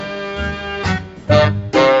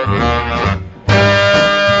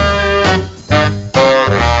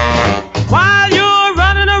While you're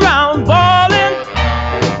running around balling,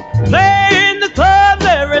 playing the club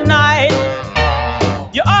every night,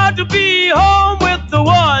 you ought to be home with the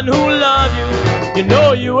one who loves you. You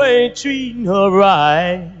know you ain't treating her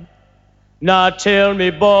right. Now tell me,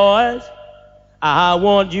 boys, I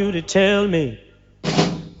want you to tell me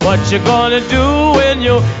what you gonna do when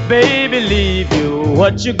your baby leave you.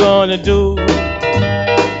 What you gonna do?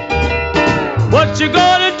 What you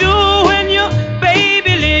gonna do when your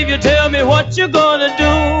baby leave you? Tell me what you gonna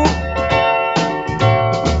do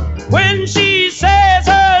when she says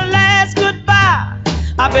her last goodbye.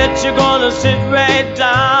 I bet you're gonna sit right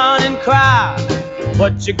down and cry.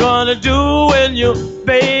 What you gonna do when your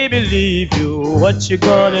baby leave you? What you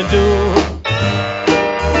gonna do?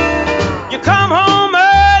 You come home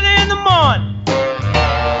early in the morning,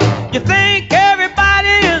 you think everybody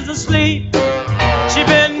is asleep. She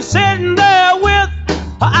been sitting there with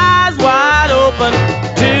her eyes wide open,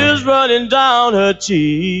 tears running down her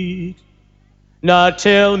cheek. Now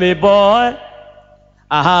tell me, boy,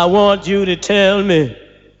 I want you to tell me.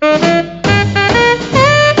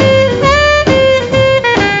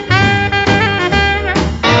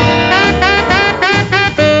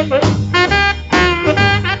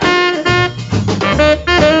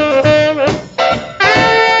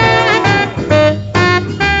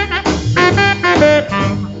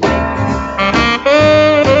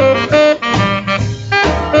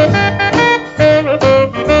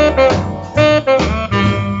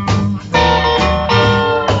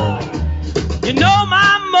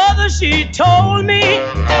 She told me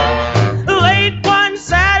late one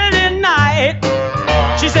Saturday night,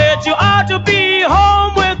 she said you ought to be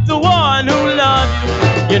home with the one who loves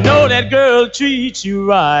you. You know that girl treats you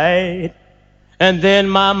right. And then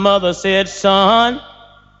my mother said, son,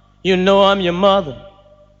 you know I'm your mother.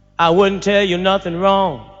 I wouldn't tell you nothing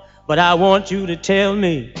wrong, but I want you to tell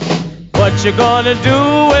me what you gonna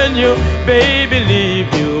do when your baby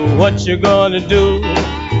leave you. What you gonna do?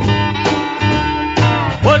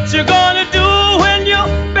 What you gonna do when your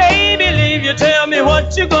baby leave you? Tell me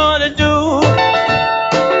what you gonna do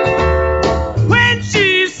when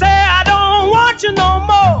she say I don't want you no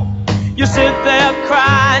more. You sit there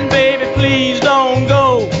crying, baby, please don't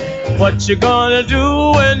go. What you gonna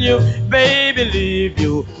do when your baby leave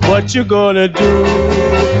you? What you gonna do?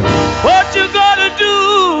 What you gonna do?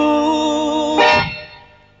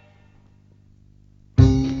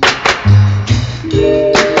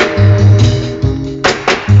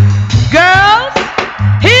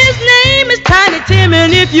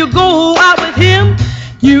 And if you go out with him,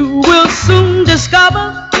 you will soon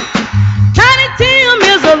discover Tiny Tim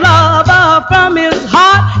is a lover from his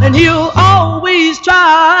heart, and he'll always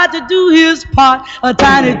try to do his part.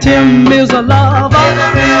 Tiny Tim is a lover.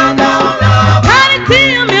 Tiny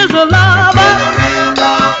Tim is a lover.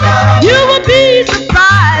 You will be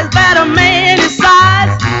surprised that a man his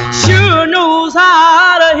size sure knows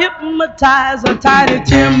how to hypnotize. Tiny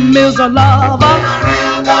Tim is a lover.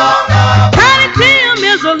 Tiny Tim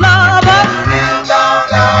is a lover.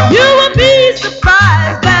 You will be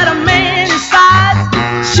surprised that a man his size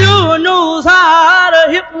sure knows how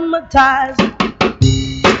to hypnotize.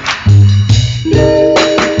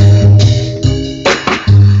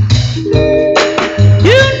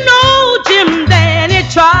 You know Jim Danny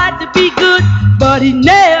tried to be good, but he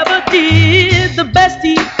never did the best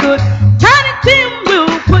he could. Tiny Tim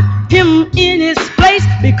will put him in his place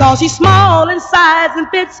because he's small in size and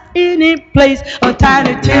fits any place.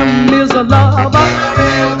 Tiny Tim is a lover.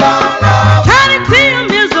 Tiny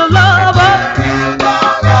Tim is a lover.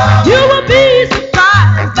 You will be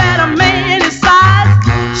surprised that a man his size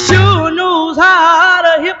sure knows how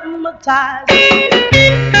to hypnotize.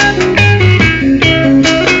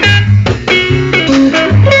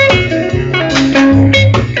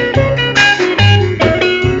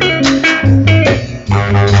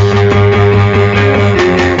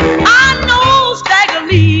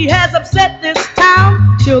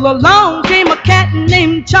 Till along came a cat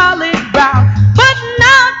named Charlie Brown. But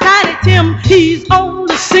now Tiny Tim, he's on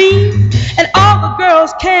the scene, and all the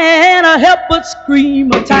girls can't help but scream.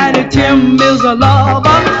 Tiny Tim is a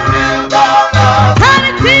lover.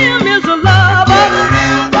 Tiny Tim is a lover.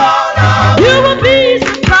 You will be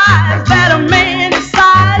surprised that a man his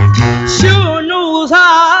size sure knows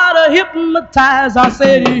how to hypnotize. I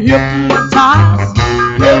said he hypnotized.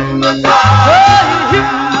 Hypnotized. Oh, he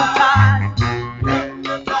hypnotized.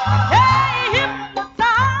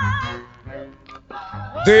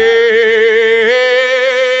 There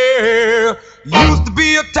used to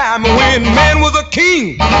be a time when man was a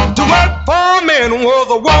king. To work for a man was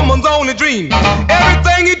a woman's only dream.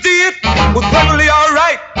 Everything he did was perfectly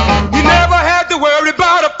alright. He never had to worry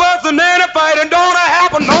about a fuss and a fight, and don't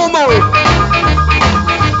happen no more.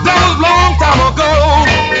 That was a long time ago.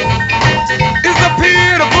 It's a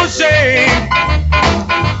pitiful shame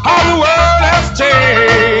how the world has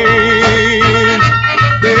changed.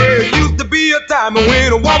 There used to be a time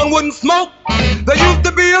when a woman wouldn't smoke. There used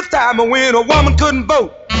to be a time when a woman couldn't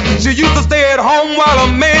vote. She used to stay at home while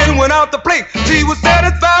a man went out to play. She was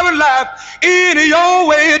satisfied with life any old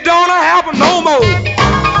way. It don't happen no more.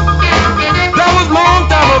 That was a long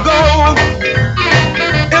time ago.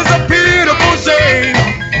 It's a pitiful shame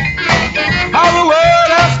how the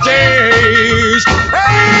world has changed.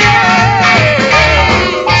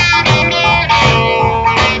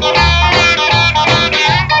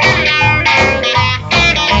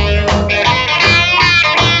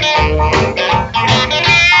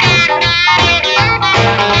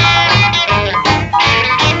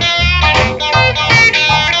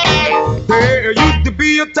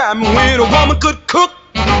 Time when a woman could cook.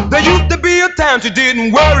 There used to be a time she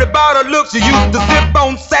didn't worry about her looks. She used to sip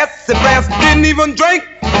on sassy brass, didn't even drink.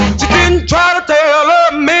 She didn't try to tell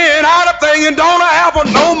her man how to think, and don't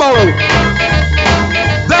happen no more.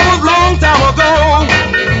 That was a long time ago.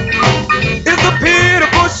 It's a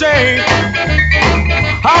pitiful shame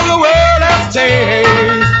how the world has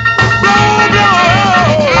changed. Blow, blow.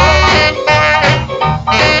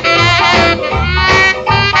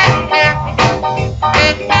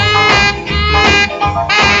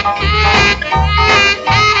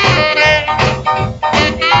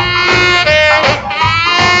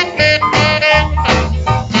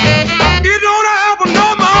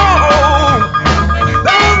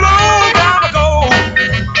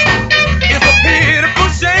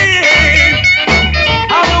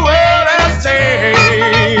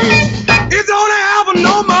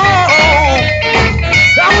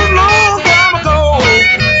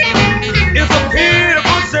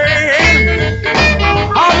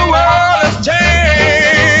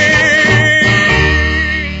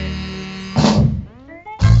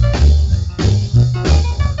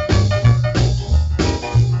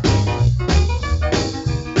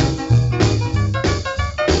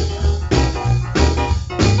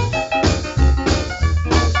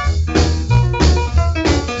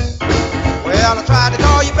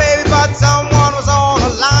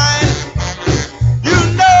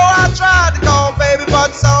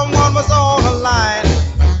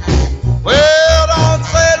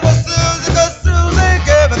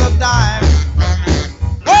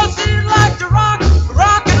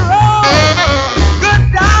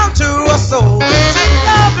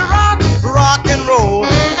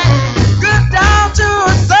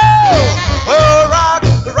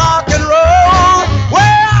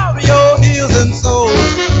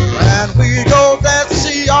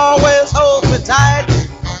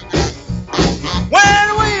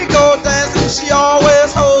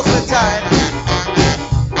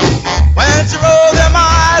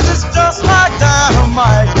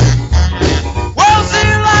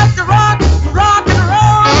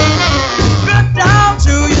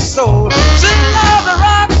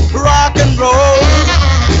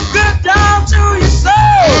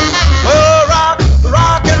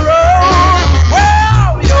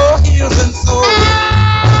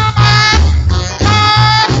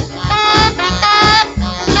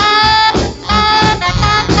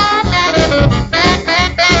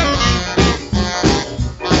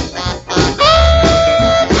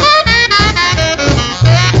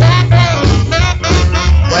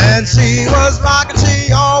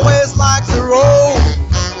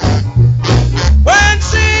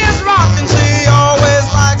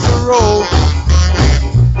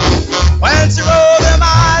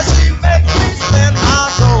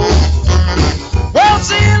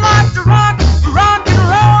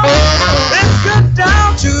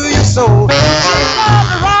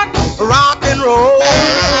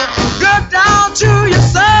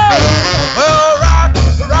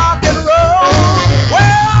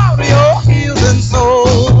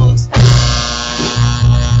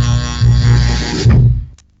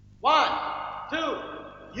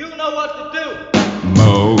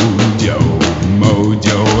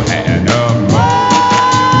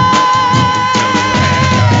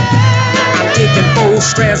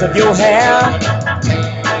 Of your hair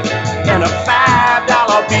and a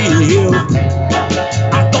 $5 bill.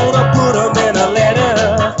 I'm gonna put them in a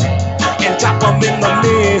letter and drop them in the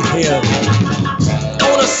mail.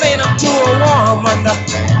 Gonna send them to a woman a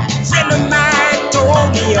friend of mine told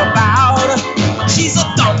me about. She's a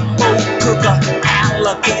gumbo cooker,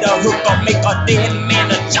 alligator hooker, make a dead man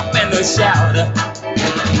a jump and a shout.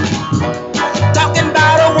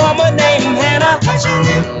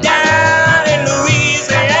 Down in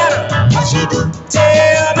Louisiana.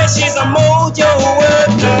 Tell me she's a mojo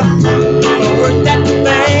worker. Gonna work that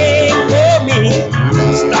thing for me.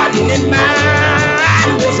 Starting in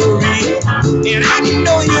my misery. And I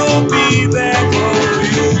know you'll be there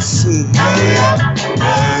real soon. Hurry up,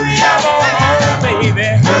 baby.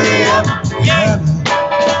 Hurry up, yeah.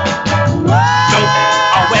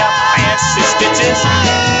 Don't wear fancy stitches.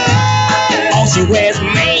 All she wears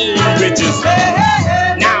main bridges.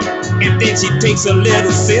 Now, and then she takes a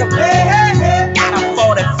little sip. Got a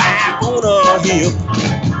 45 on her hip.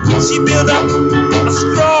 She built up a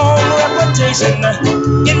strong reputation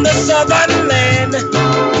in the southern land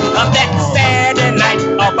of that Saturday night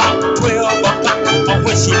about 12 o'clock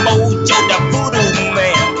when she mojoed the voodoo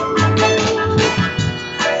man.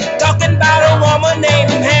 Talking about a woman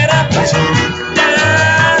named Hannah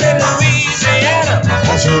down in Louisiana.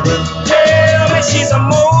 Tell me she's a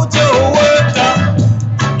mojo worker.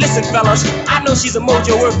 Listen, fellas, I know she's a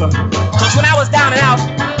mojo worker. Cause when I was down and out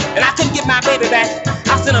and I couldn't get my baby back,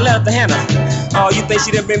 I sent a letter to Hannah. Oh, you think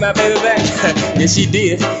she didn't bring my baby back? Yes, she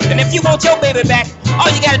did. And if you want your baby back, all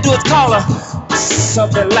you gotta do is call her.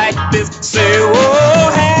 Something like this. Say,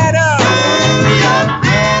 oh, Hannah.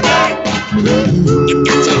 You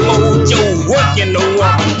got your mojo working, no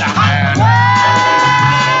woman. I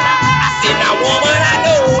said, now, woman, I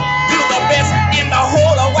know you're the best in the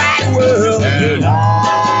whole of wide world. Yeah.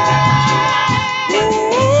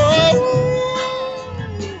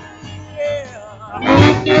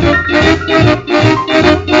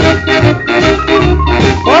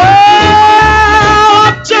 Oh,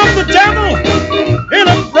 up jumped the devil in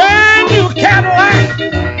a brand new Cadillac.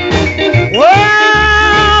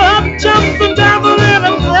 Well, up jumped the devil in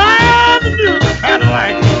a brand new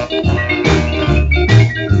Cadillac.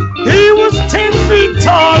 He was 10 feet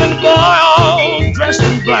tall and boy all dressed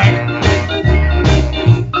in black.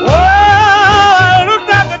 Well, I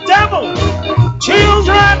looked at the devil, chills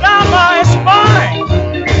right down my spine.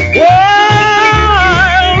 Well,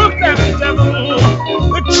 I looked at the devil,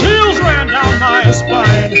 the chills ran down my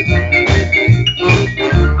spine.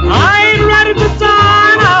 I ain't ready to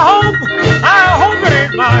die, and I hope it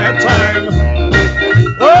ain't my time.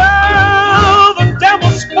 Well, the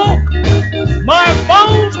devil spoke, my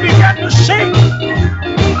bones began to shake.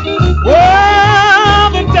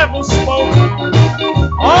 Well, the devil spoke,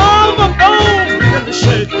 all the bones began to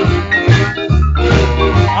shake.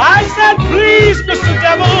 I said, please, Mr.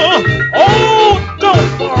 Devil, oh,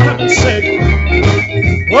 don't for heaven's sake.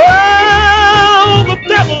 Well, the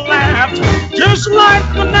devil laughed, just like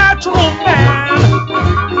the natural man.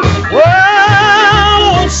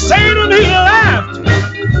 Well, Satan, he laughed,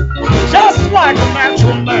 just like a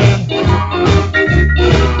natural man.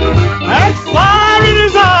 Had fire in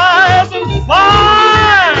his eyes and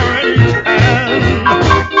fire in his hand.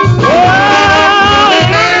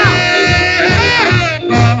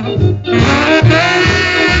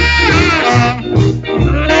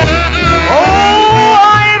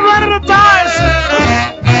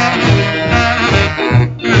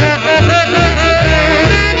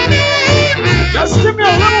 Just give me a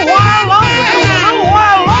little while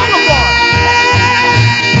longer, boy.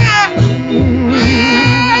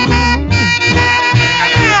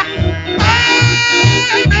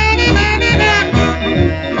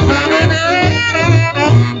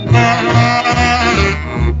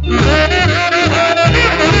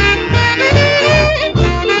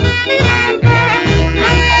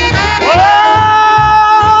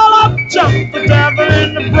 Well, up jumped the devil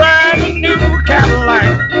in the brand new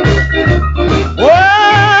Cadillac. Well,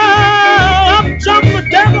 up jumped the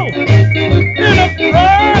devil in a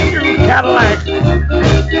brand new Cadillac.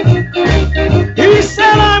 He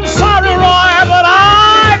said, I'm sorry, Roy, but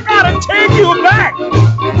I gotta take you back.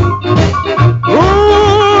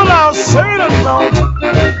 Ooh, now Satan, don't.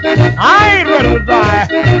 I ain't ready to die.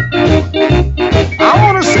 I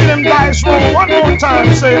want to see them dice roll one more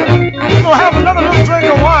time, Satan. We're going to have another little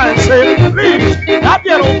drink of wine, Satan. Please. Not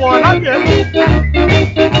yet, old boy, not yet.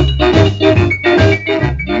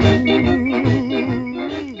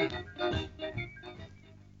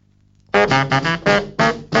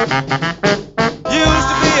 Used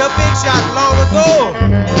to be a big shot long ago.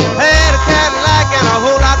 Had a Cadillac and a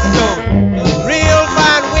whole lot to go. Real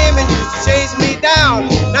fine women used to chase me down.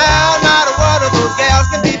 Now not a one of those gals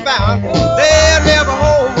can be found. They're never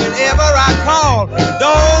home whenever I call.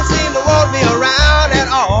 Don't seem to want me around at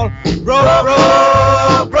all.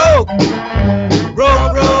 Broke, broke, broke.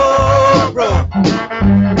 Broke, broke, broke.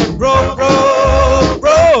 Broke, broke,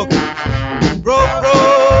 broke. Broke,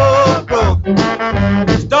 broke, broke.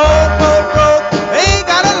 Don't go broke. Ain't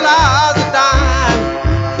got a lousy dime.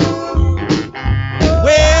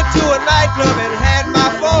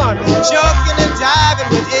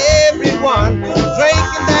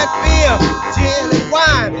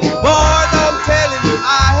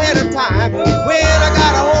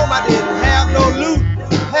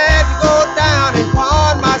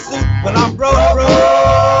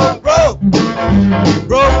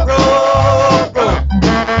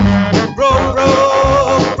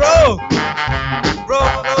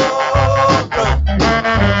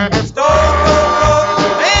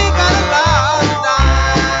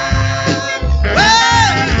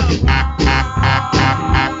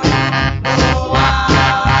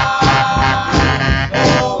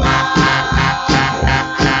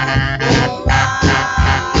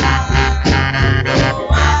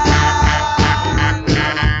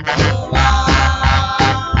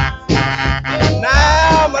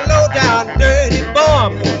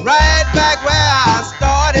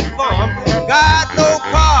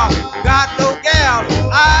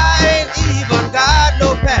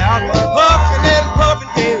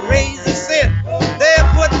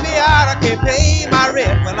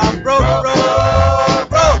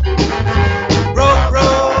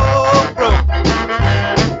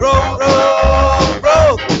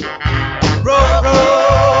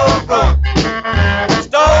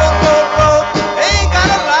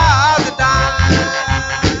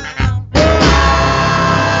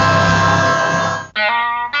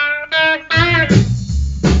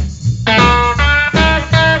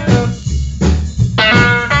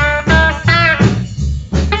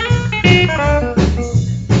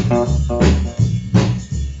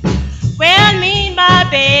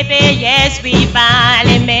 yes, we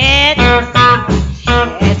finally met.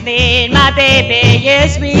 Yes, me and my baby,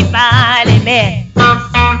 yes, we finally met.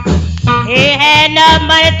 He had enough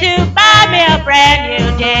money to buy me a brand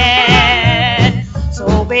new jet.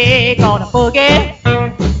 So we gonna boogie.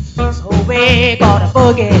 So we gonna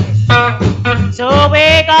boogie. So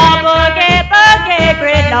we gonna boogie, boogie,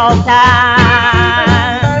 great long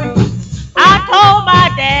time. I told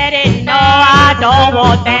my daddy, no, I don't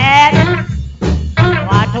want that.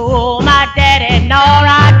 I told my daddy, no,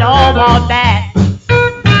 I don't want that.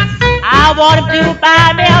 I want him to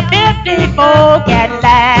buy me a 54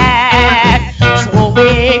 Cadillac. So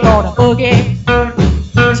we gonna boogie.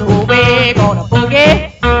 So we gonna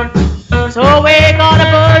boogie. So we gonna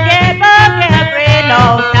boogie, boogie a great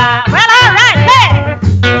long time. Well, all right, man.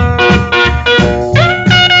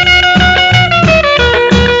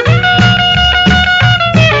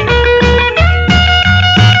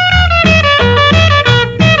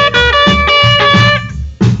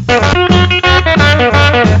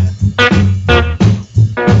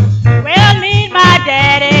 Well, me and my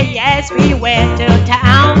daddy, yes, we went to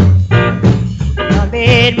town. Well,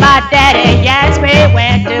 me and my daddy, yes, we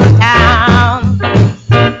went to town.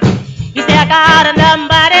 He said, I got a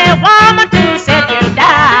somebody woman to set you down.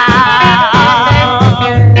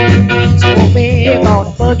 So we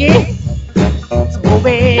gonna boogie. So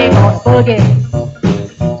we gonna boogie.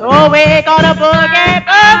 So we gonna boogie,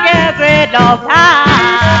 boogie, great long time.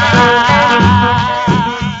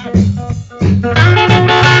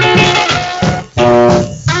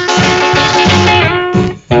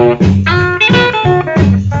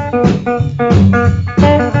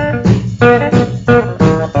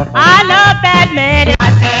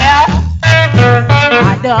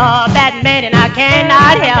 Batman and I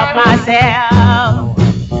cannot help myself.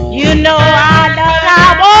 You know I love,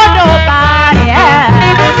 I want nobody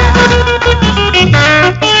else.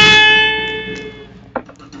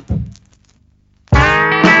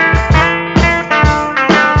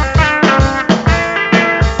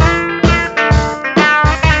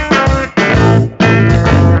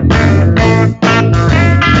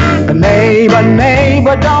 Neighbor,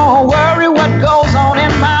 neighbor, don't worry what goes on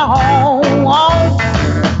in my home.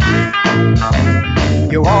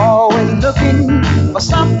 You're always looking for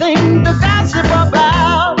something to gossip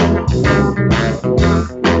about.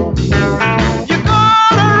 You're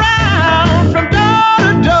going around from door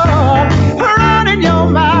to door, running your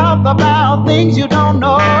mouth about things you don't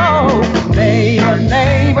know. Neighbor,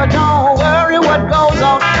 neighbor, don't worry what goes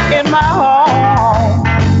on in my home.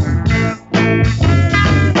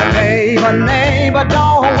 Neighbor, neighbor,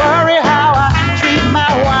 don't worry how I treat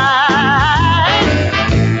my wife.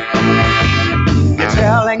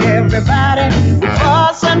 Telling everybody we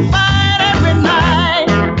fuss and fight every night.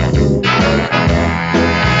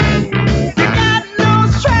 You got no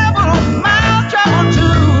trouble, my trouble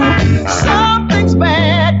too. Something's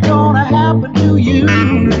bad gonna happen to you.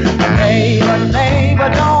 Neighbor, neighbor,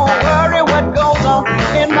 don't worry what goes on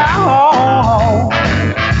in my home.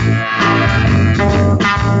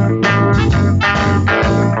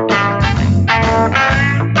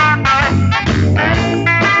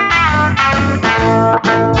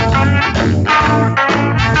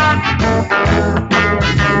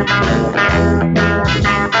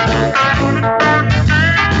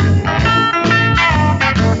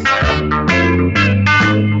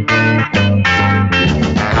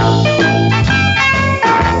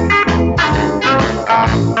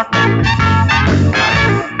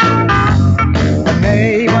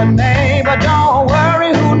 Neighbor, neighbor, don't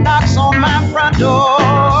worry who knocks on my front door.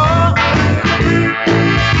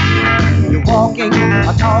 You're walking,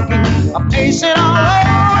 or talking, or pacing all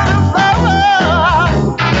over the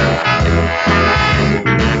floor.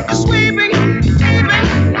 You're sweeping, sweeping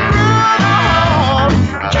through the hall,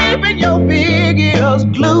 keeping your big ears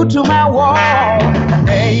glued to my wall.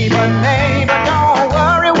 Neighbor, neighbor, don't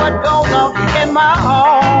worry what goes on in my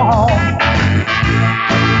home.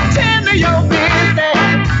 Tend to your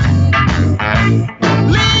business,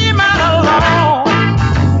 leave me alone.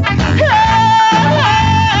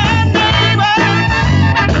 Hey, neighbor,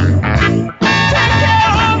 take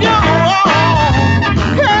care of your own.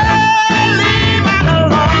 Hey, leave me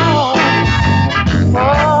alone.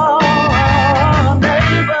 Oh,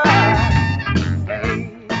 neighbor.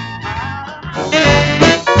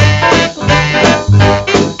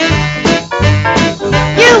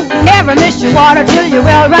 You never missed your water till your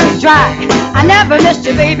well runs dry. I never missed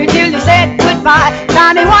you, baby, till you said goodbye.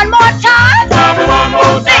 Try me one more time. Try me one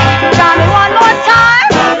more time. Try me one more time.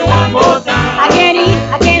 Try me one more time. I can't eat,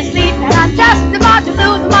 I can't sleep, and I'm just about to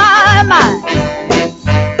lose my mind.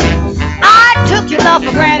 I took your love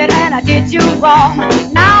for granted and I did you wrong.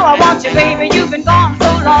 Now I want want you, baby, you've been gone so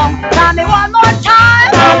long. Try me one more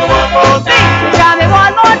time. Baby, try me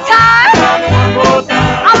one more time.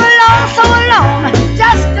 I'm alone, so alone,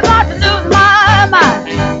 just about to lose my mind.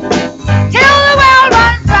 Till the well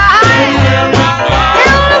runs dry.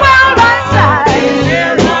 Till the well runs dry.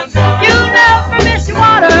 You never miss your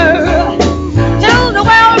water. Till the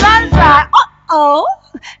well runs dry. Uh-oh.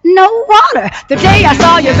 No water. The day I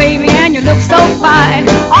saw you, baby, and you looked so fine.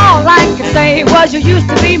 All I could say was you used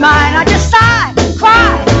to be mine. I just sighed,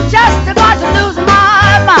 cried, just about to lose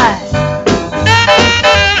my mind.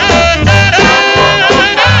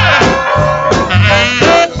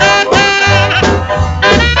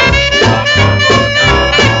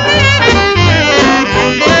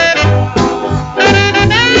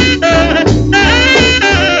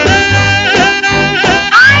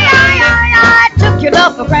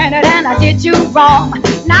 For granted and I did you wrong.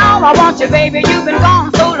 Now I want you, baby, you've been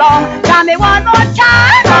gone so long. Try me one more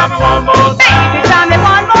time. Baby, try me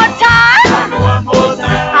one more time.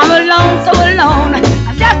 I'm alone, so alone,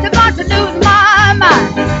 I'm just about to lose my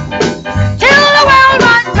mind. Till the well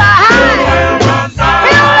runs dry.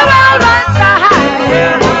 Till the well runs dry.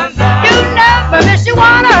 You never miss your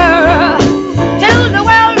water. Till the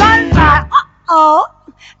well runs dry. Uh-oh,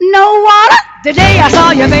 no water. The day I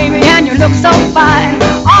saw you, baby, and you looked so fine.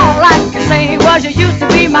 All I could say was you used to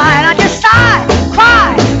be mine. I just sighed,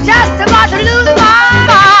 cried, just about to lose my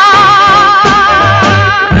mind.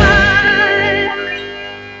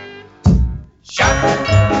 Shut.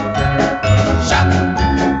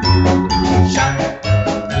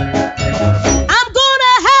 I'm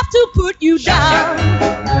gonna have to put you down.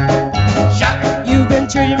 You've been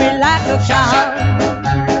treating me like a child.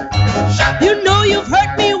 You know you've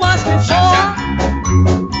hurt me once before.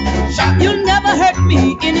 You'll never hurt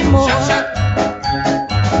me anymore.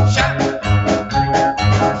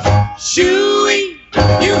 Shooey,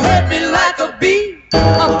 you hurt me like a bee.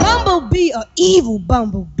 A bumblebee, a evil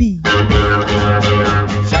bumblebee. I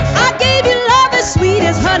gave you love as sweet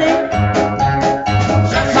as honey.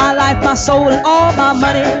 My life, my soul, and all my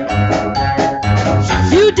money.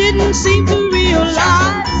 You didn't seem to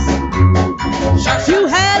realize you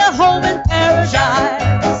had a home in paradise.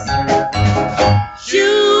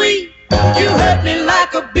 Shooey, you hurt me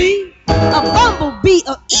like a bee. A bumblebee,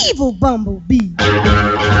 a evil bumblebee.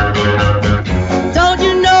 Don't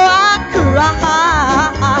you know I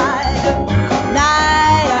cried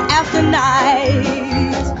night after night?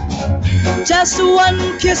 Just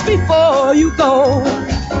one kiss before you go.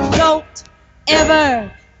 Don't ever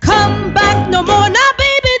come back no more. Now,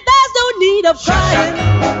 baby, there's no need of crying.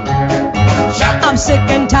 I'm sick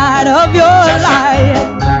and tired of your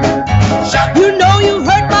lying. You know you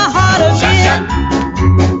hurt my heart again.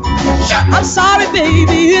 I'm sorry,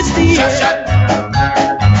 baby, it's the end.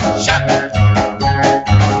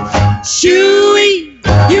 Shooey,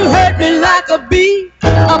 you hurt me like a bee.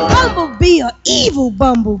 A bumblebee, a evil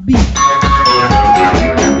bumblebee.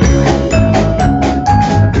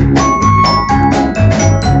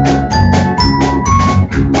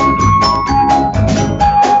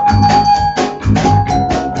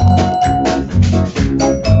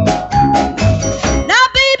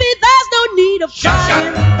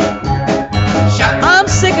 I'm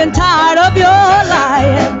sick and tired of your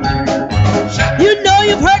lying. You know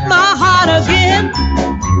you've hurt my heart again.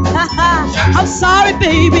 I'm sorry,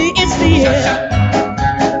 baby, it's the end.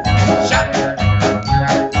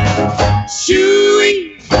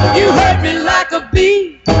 Shooey, you hurt me like a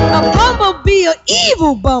bee. A bumblebee, an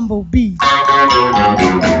evil bumblebee.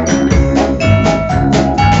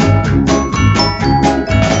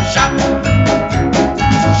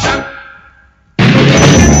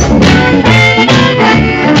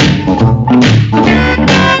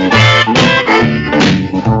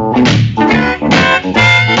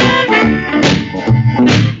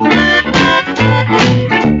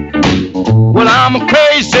 I'm a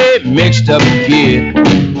crazy, mixed up kid,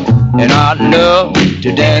 and I love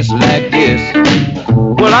to dance like this.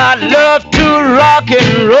 Well, I love to rock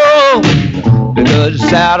and roll because it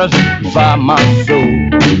satisfies my soul.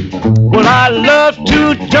 Well, I love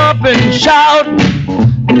to jump and shout,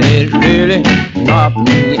 and it really knocked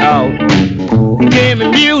me out. Give me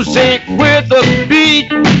music with a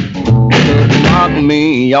beat, it knocked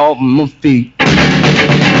me off my feet.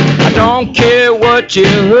 I don't care what you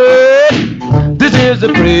heard. This is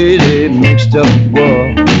a crazy mixed up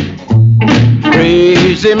world.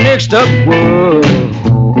 Crazy mixed up world.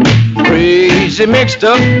 Crazy mixed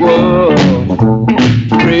up world.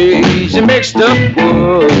 Crazy mixed up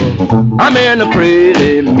world. I'm in a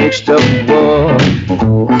crazy mixed up world.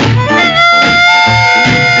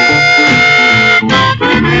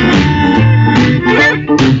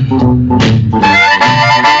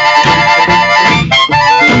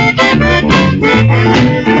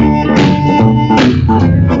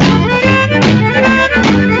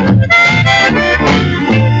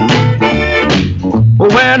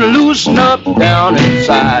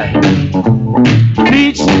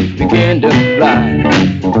 beats begin to fly.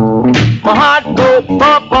 My heart go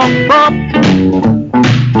bump, bump, bump.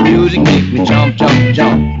 Music make me jump, jump,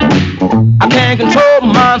 jump. I can't control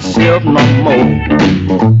myself no more.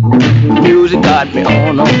 Music got me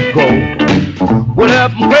on a go. Well,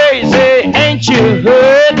 up and crazy, ain't you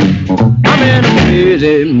heard? I'm in a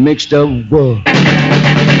crazy mixed up world.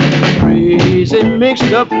 Crazy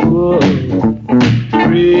mixed up world.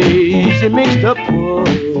 Crazy mixed up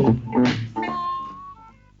world.